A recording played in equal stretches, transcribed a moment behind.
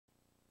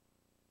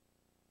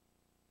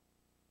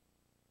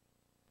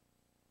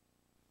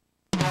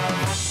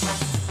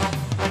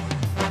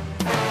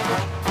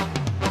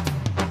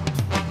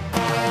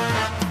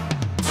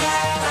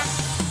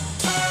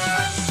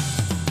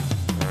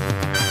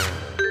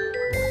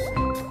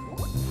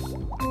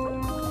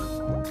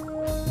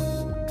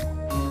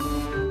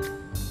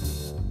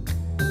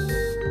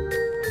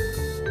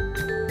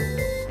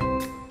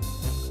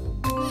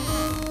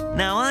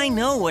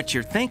know what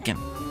you're thinking.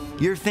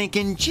 You're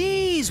thinking,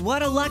 geez,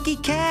 what a lucky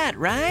cat,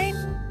 right?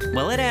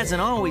 Well, it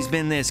hasn't always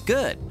been this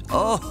good.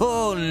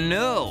 Oh,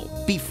 no.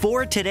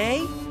 Before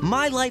today,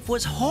 my life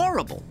was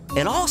horrible.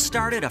 It all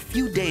started a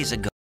few days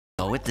ago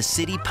at the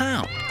city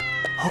pound.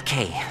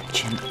 Okay,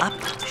 chin up,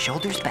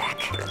 shoulders back.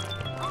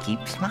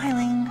 Keep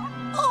smiling.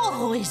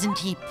 Oh, isn't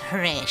he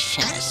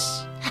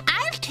precious?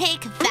 I'll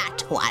take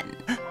that one.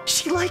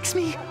 She likes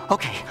me.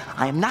 Okay,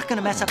 I am not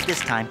gonna mess up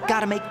this time.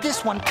 Gotta make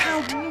this one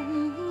count.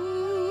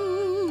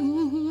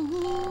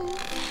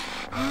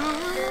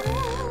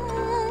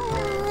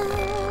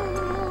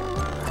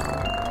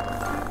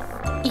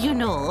 You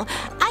know,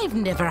 I've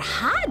never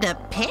had a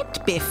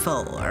pet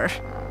before.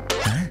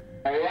 Huh?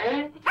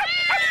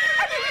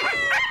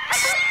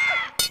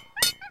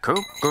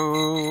 Cuckoo.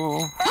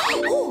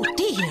 Oh,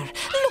 dear.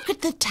 Look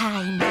at the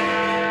time.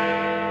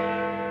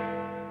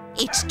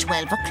 It's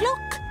 12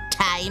 o'clock.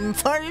 Time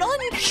for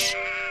lunch.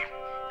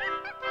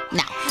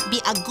 Now,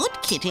 be a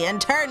good kitty and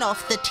turn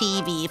off the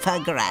TV for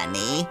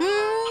Granny.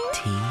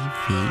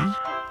 TV?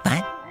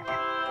 What?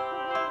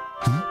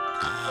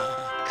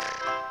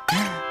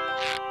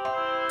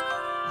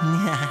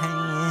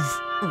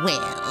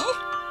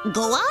 Well,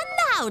 go on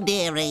now,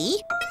 dearie.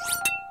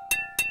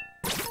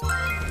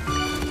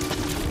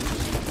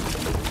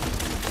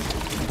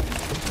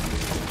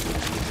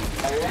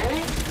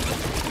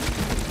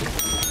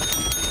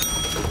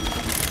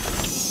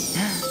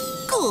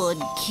 Good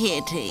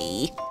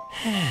kitty.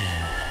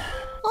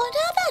 Oh,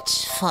 now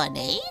that's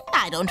funny.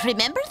 I don't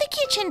remember the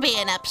kitchen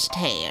being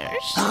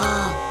upstairs.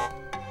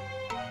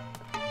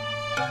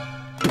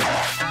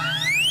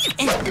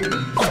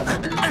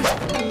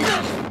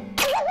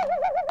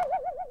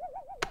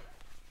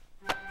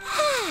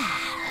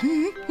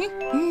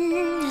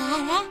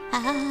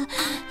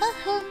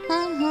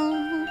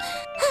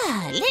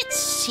 Let's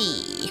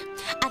see.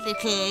 A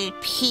little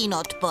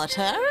peanut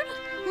butter.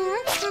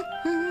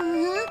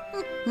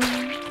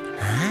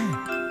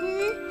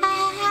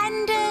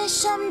 And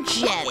some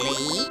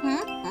jelly.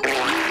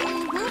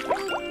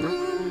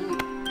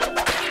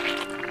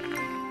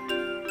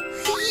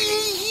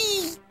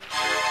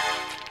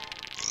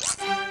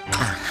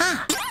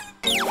 Aha!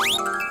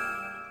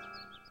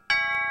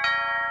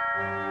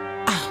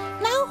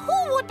 Now who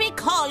would be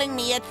calling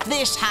me at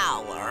this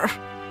hour?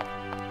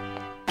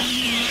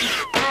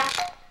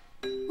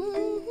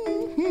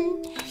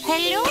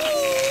 Hello?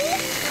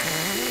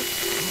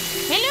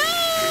 Hello?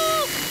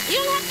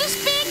 You'll have to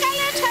speak a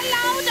little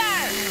louder.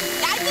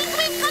 I think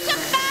we've got a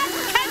bad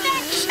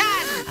connection.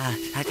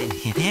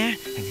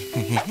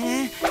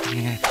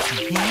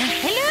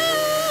 Hello?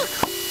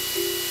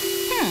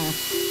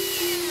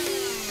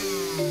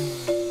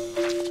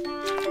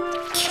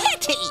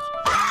 Kitty!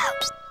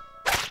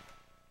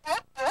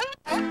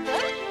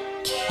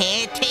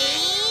 Kitty!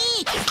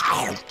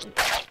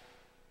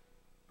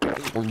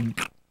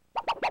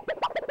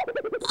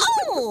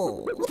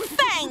 Oh,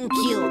 thank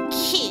you,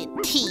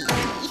 Kitty.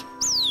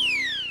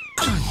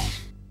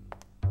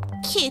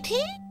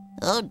 Kitty?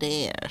 Oh,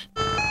 dear.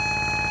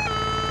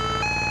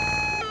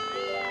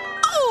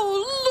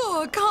 Oh,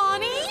 look,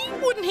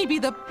 honey. Wouldn't he be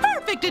the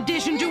perfect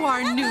addition to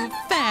our new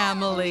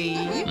family?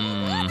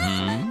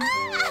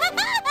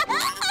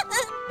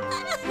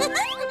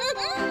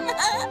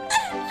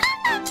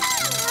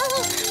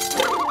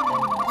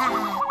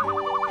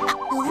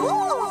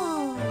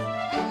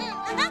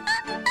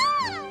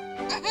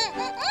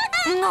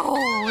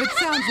 Oh, it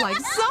sounds like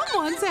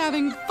someone's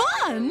having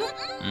fun.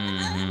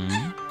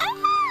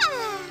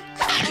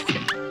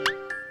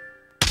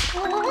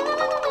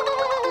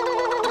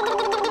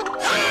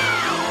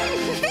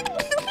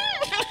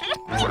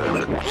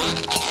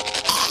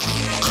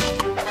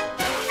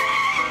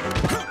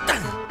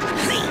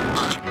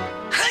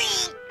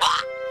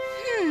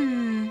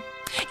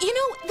 You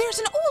know, there's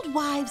an old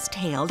wives'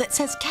 tale that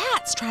says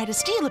cats try to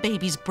steal a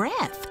baby's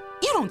breath.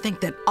 You don't think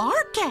that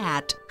our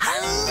cat...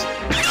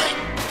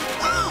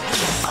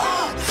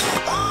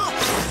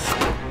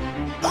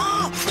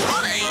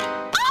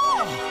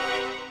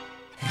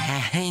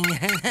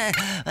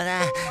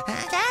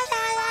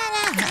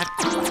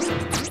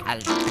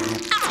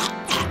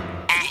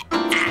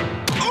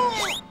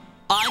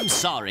 I'm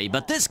sorry,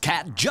 but this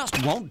cat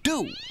just won't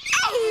do.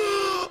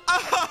 Oh,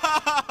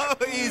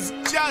 he's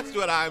just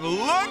what I'm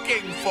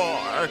looking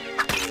for.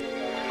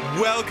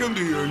 Welcome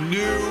to your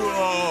new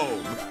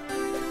home.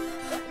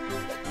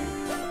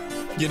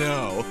 You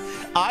know,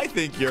 I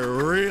think you're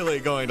really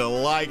going to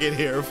like it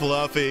here,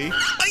 Fluffy.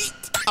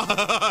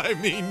 I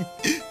mean,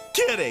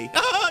 Kitty.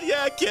 Oh,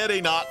 yeah,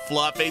 Kitty, not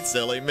Fluffy,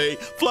 silly me.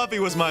 Fluffy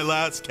was my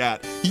last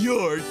cat.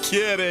 You're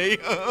Kitty.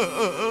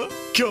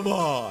 Come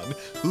on,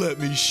 let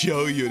me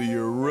show you to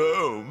your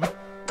room.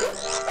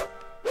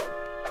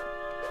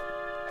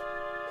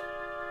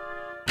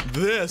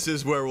 This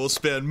is where we'll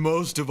spend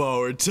most of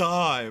our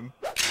time.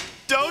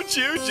 Don't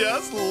you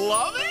just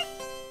love it?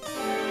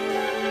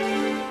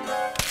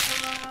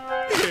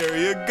 Here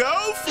you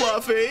go,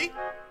 Fluffy.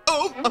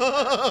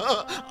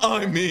 Oh,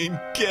 I mean,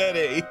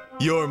 Kitty.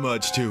 You're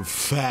much too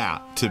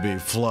fat to be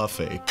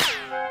Fluffy.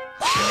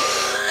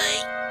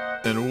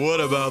 And what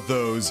about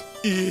those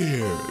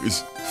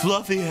ears?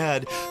 Fluffy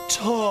had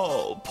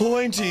tall,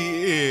 pointy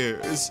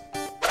ears.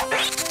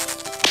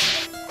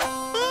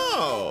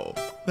 Oh,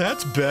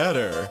 that's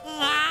better.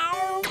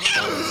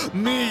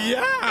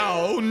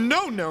 Meow!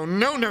 No, no,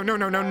 no, no, no,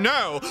 no, no,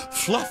 no!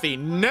 Fluffy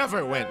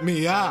never went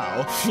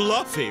meow.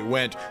 Fluffy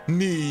went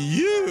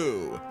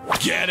me-you.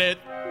 Get it?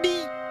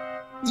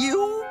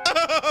 You?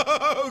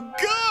 Oh,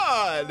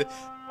 good!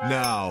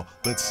 Now,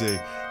 let's see.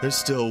 There's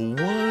still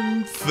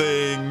one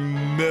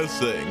thing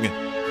missing.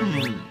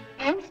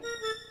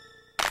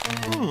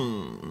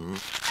 Oh,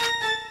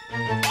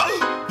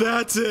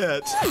 that's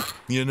it!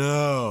 You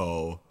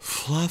know,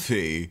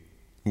 Fluffy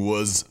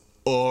was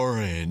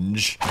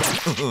orange.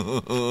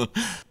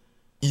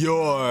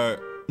 You're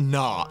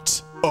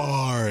not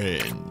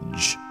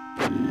orange.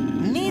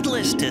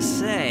 Needless to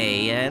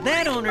say,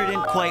 that owner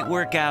didn't quite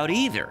work out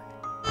either.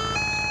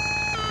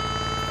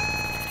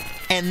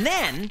 And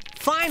then,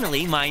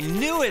 finally, my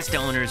newest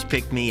owners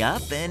picked me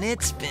up, and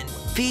it's been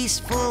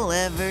peaceful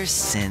ever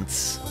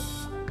since.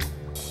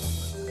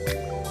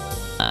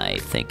 I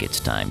think it's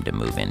time to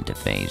move into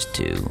phase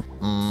 2.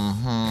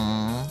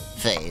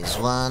 Phase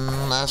 1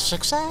 a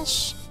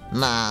success.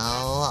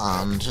 Now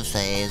on to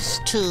phase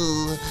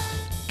 2,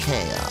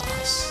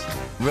 chaos.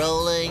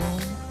 Rolling.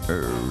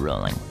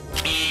 Rolling.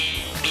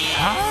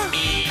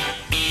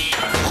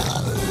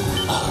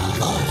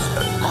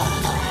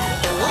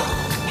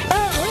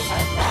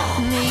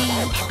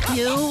 Me,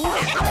 you.